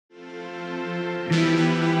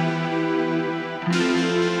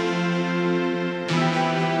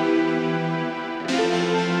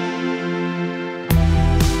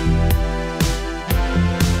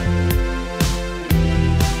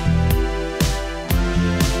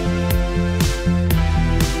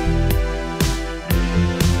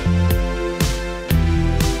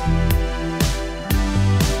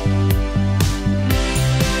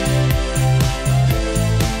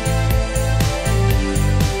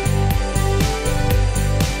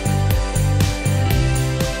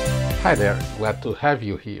Hi there, glad to have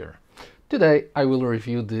you here. Today I will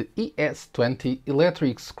review the ES20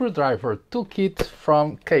 electric screwdriver toolkit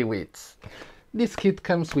from Kaiweets. This kit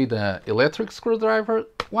comes with an electric screwdriver,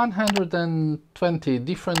 120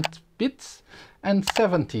 different bits and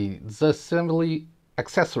 70 disassembly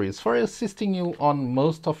accessories for assisting you on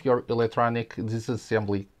most of your electronic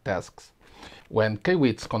disassembly tasks. When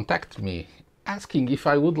Kaiweets contacted me asking if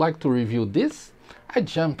I would like to review this, I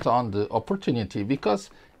jumped on the opportunity because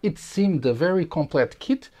it seemed a very complete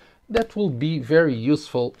kit that will be very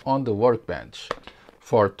useful on the workbench.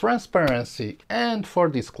 For transparency and for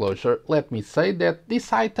disclosure, let me say that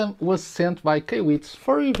this item was sent by Kaiweets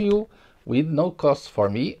for review with no cost for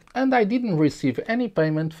me, and I didn't receive any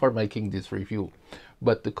payment for making this review.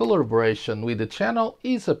 But the collaboration with the channel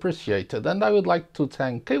is appreciated, and I would like to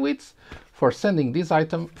thank Kaiweets for sending this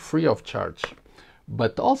item free of charge.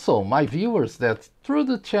 But also my viewers that through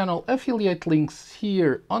the channel affiliate links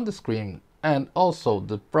here on the screen and also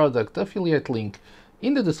the product affiliate link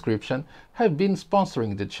in the description have been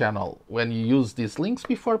sponsoring the channel. When you use these links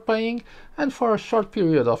before paying and for a short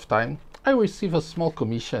period of time, I receive a small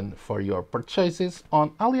commission for your purchases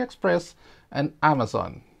on AliExpress and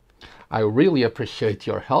Amazon. I really appreciate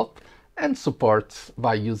your help and support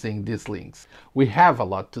by using these links. We have a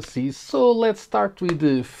lot to see, so let's start with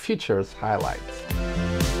the features highlights.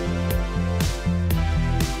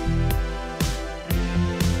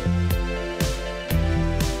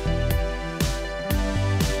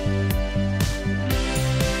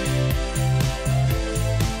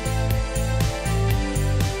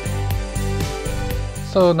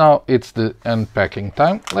 So now it's the unpacking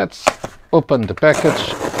time. Let's open the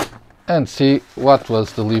package and see what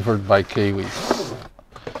was delivered by Kaiweets.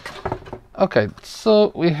 Okay,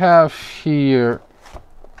 so we have here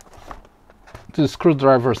the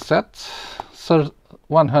screwdriver set,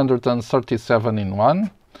 137 in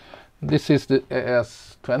 1. This is the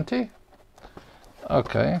ES20.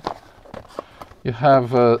 Okay, you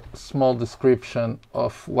have a small description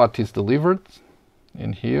of what is delivered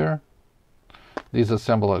in here.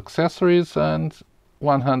 Disassemble accessories and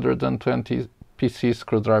 120 PC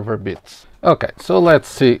screwdriver bits. Okay, so let's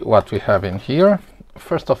see what we have in here.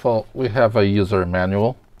 First of all, we have a user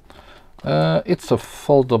manual. It's a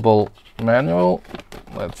foldable manual.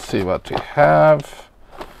 Let's see what we have.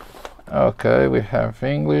 Okay, we have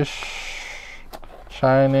English,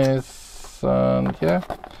 Chinese, and yeah,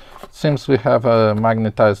 seems we have a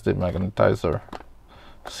magnetizer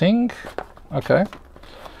thing. Okay.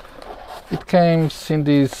 It came in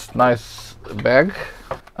this nice bag.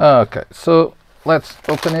 Okay, so let's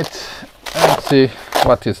open it and see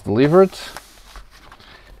what is delivered.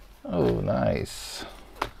 Oh, nice.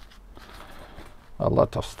 A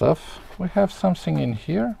lot of stuff. We have something in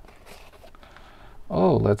here.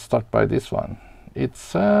 Oh, let's start by this one.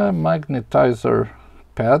 It's a magnetizer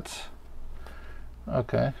pad.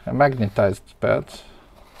 Okay, a magnetized pad.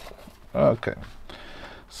 Okay,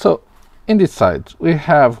 so in this side we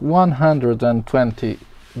have 120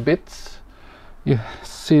 bits. You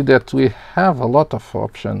see that we have a lot of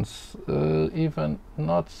options, even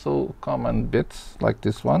not so common bits like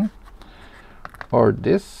this one or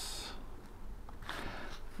this.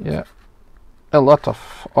 Yeah, a lot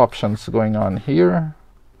of options going on here.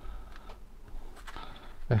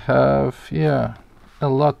 We have, yeah, a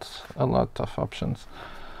lot of options.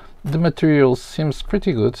 The material seems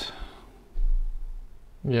pretty good.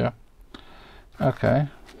 Yeah. Okay,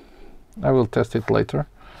 I will test it later.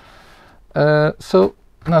 So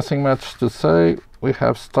nothing much to say. We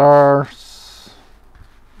have stars.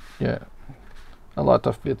 Yeah, a lot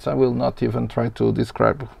of bits. I will not even try to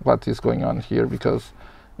describe what is going on here because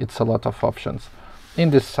it's a lot of options. In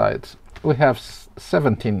this side we have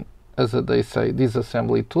 17, as they say,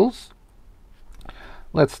 disassembly tools.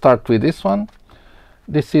 Let's start with this one.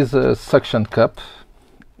 This is a suction cup,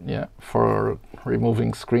 yeah, for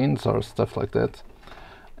removing screens or stuff like that,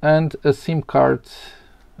 and a SIM card,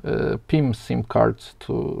 PIM SIM card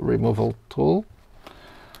to removal tool.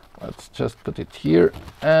 Let's just put it here,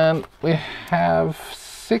 and we have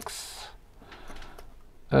 6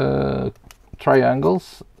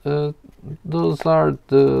 triangles. those are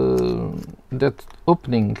that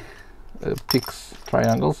opening peaks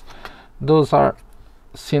triangles. Those are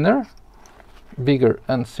thinner, bigger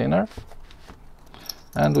and thinner,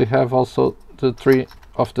 and we have also the 3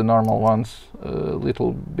 of the normal ones, a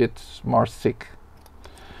little bit more thick.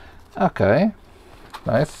 Okay,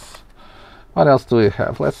 nice. What else do we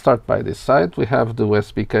have? Let's start by this side. We have the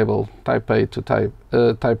USB cable Type A to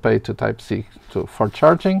Type C for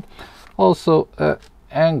charging. Also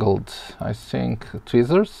angled, I think,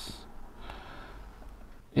 tweezers.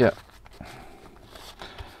 Yeah.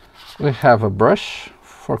 We have a brush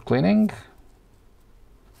for cleaning.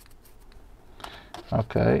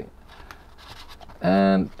 Okay.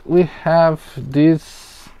 And we have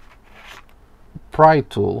this pry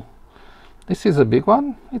tool. This is a big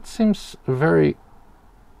one. It seems very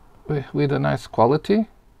with a nice quality.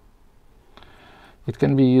 It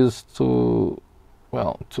can be used to,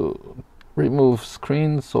 well, to remove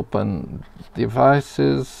screens, open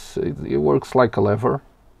devices. It works like a lever.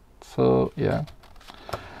 So yeah.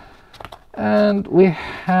 And we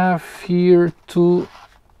have here two,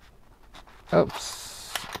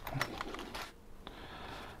 oops,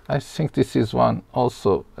 I think this is one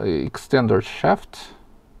also a extender shaft.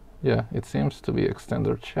 Yeah, it seems to be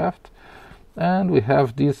extender shaft. And we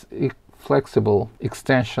have this flexible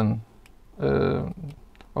extension or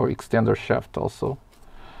extender shaft also.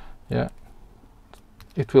 Yeah,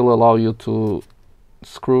 it will allow you to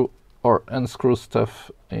screw or unscrew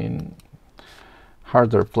stuff in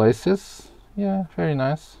harder places. Yeah, very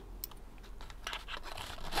nice.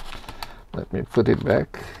 Let me put it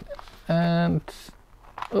back. And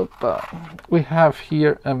we have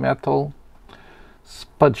here a metal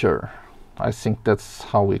spudger. I think that's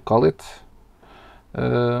how we call it.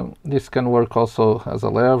 This can work also as a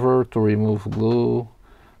lever to remove glue,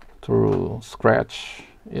 to scratch.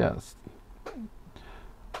 Yes,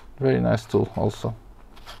 very nice tool also.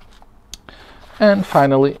 And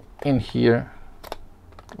finally, in here,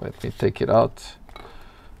 let me take it out,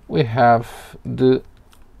 we have the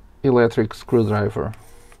electric screwdriver.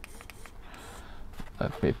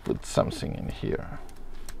 Let me put something in here.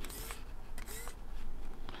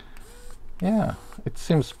 Yeah, it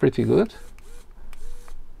seems pretty good.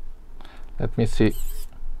 Let me see.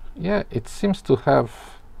 Yeah, it seems to have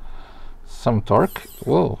some torque.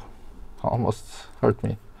 Whoa, almost hurt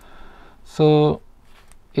me. So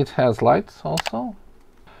it has lights also.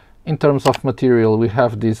 In terms of material, we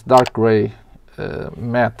have this dark gray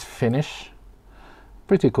matte finish.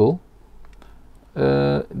 Pretty cool.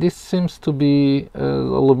 This seems to be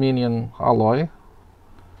aluminum alloy.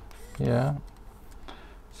 Yeah.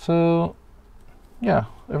 So yeah,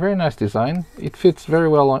 a very nice design. It fits very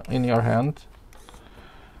well in your hand.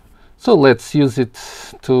 So let's use it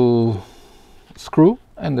to screw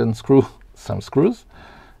and unscrew some screws,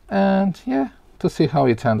 and yeah, to see how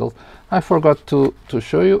it handles. I forgot to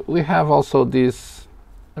show you, we have also this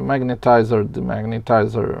magnetizer,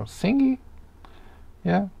 demagnetizer thingy.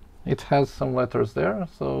 Yeah, it has some letters there,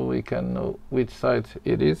 so we can know which side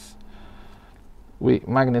it is. We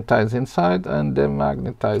magnetize inside and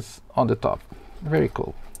demagnetize on the top. Very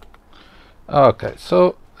cool. Okay,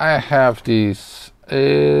 so I have this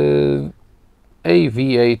AVHZY.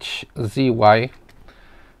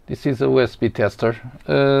 This is a USB tester.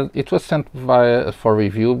 It was sent for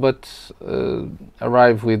review, but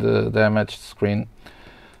arrived with a damaged screen.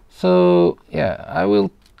 So yeah, I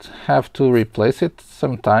will have to replace it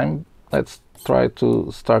sometime. Let's try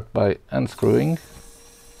to start by unscrewing.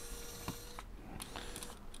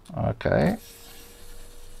 Okay.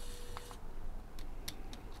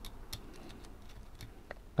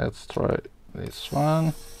 Let's try this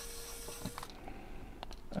one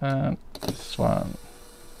and this one.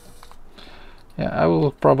 Yeah, I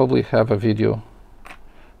will probably have a video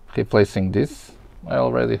replacing this. I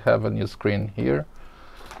already have a new screen here.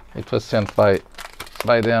 It was sent by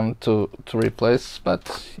them to replace,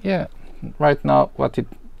 but yeah, right now what it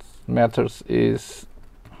matters is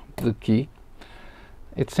the key.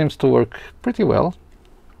 It seems to work pretty well.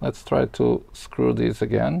 Let's try to screw this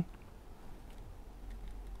again.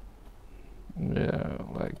 Yeah,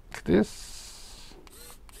 like this.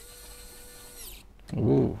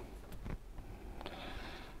 Ooh.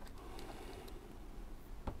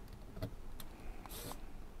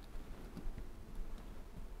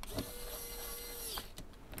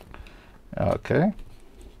 Okay.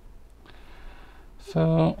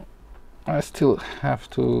 So I still have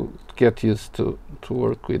to get used to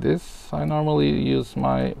work with this. I normally use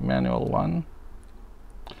my manual one.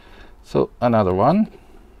 So another one.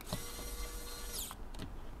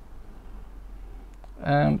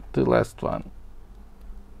 And the last one.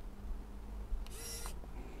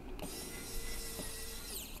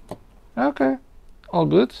 Okay, all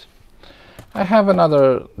good. I have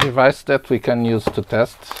another device that we can use to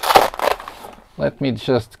test. Let me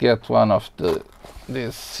just get one of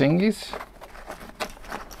these thingies,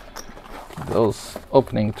 those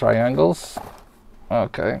opening triangles.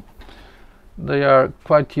 Okay, they are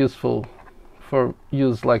quite useful for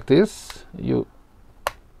use like this. You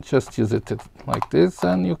just use it like this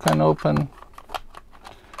and you can open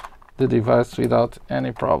the device without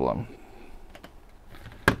any problem.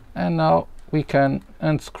 And now we can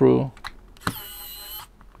unscrew.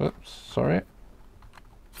 Oops, sorry.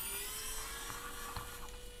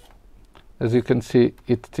 As you can see,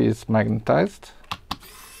 it is magnetized.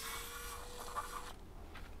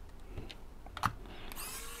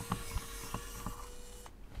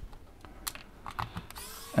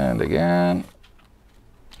 And again,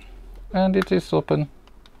 and it is open.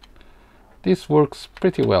 This works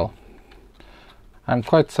pretty well. I'm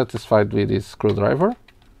quite satisfied with this screwdriver.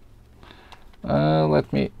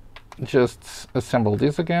 Let me just assemble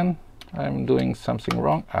this again. I'm doing something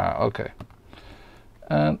wrong. Okay.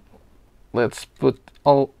 And let's put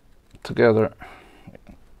all together.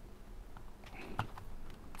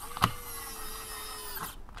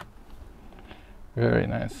 Very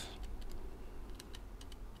nice.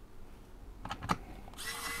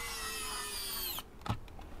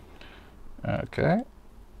 Okay,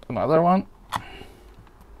 another one.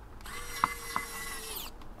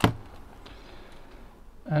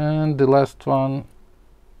 And the last one,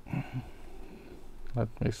 let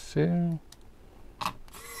me see.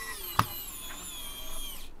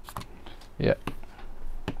 Yeah.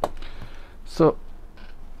 So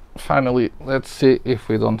finally, let's see if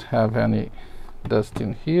we don't have any dust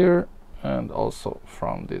in here, and also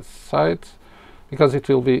from this side, because it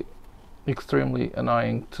will be extremely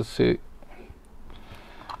annoying to see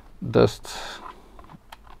dust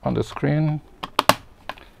on the screen.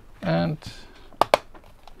 And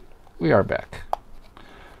we are back.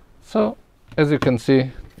 So as you can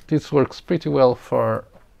see, this works pretty well for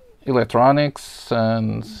electronics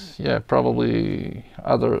and yeah, probably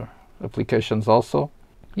other applications also.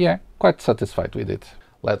 Yeah, quite satisfied with it.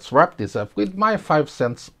 Let's wrap this up with my 5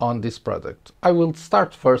 cents on this product. I will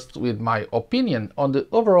start first with my opinion on the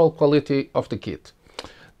overall quality of the kit.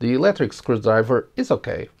 The electric screwdriver is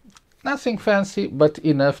okay. Nothing fancy, but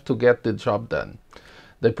enough to get the job done.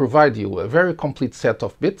 They provide you a very complete set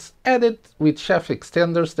of bits added with shaft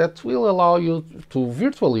extenders that will allow you to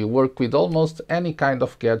virtually work with almost any kind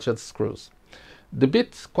of gadget screws. The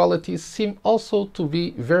bit qualities seem also to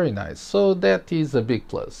be very nice, so that is a big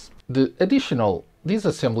plus. The additional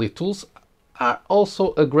disassembly tools are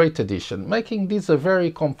also a great addition, making this a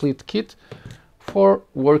very complete kit for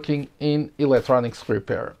working in electronics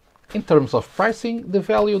repair. In terms of pricing, the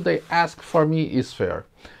value they ask for me is fair.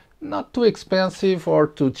 Not too expensive or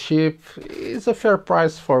too cheap, it's a fair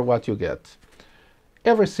price for what you get.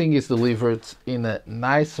 Everything is delivered in a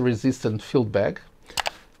nice resistant filled bag.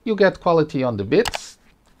 You get quality on the bits,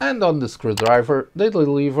 and on the screwdriver they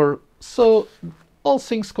deliver, so all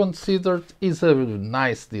things considered is a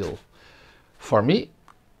nice deal. For me,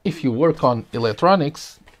 if you work on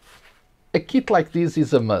electronics, a kit like this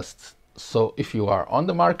is a must. So if you are on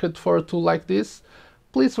the market for a tool like this,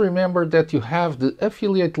 please remember that you have the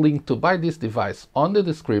affiliate link to buy this device on the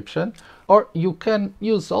description, or you can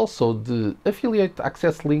use also the affiliate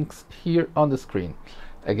access links here on the screen.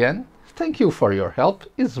 Again, thank you for your help,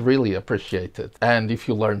 it's really appreciated. And if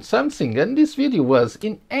you learned something and this video was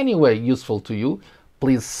in any way useful to you,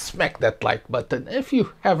 please smack that like button. If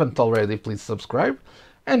you haven't already, please subscribe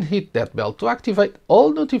and hit that bell to activate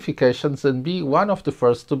all notifications and be one of the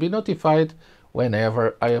first to be notified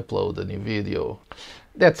whenever I upload a new video.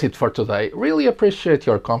 That's it for today. Really appreciate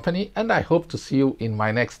your company and I hope to see you in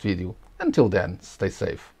my next video. Until then, stay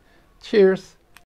safe. Cheers!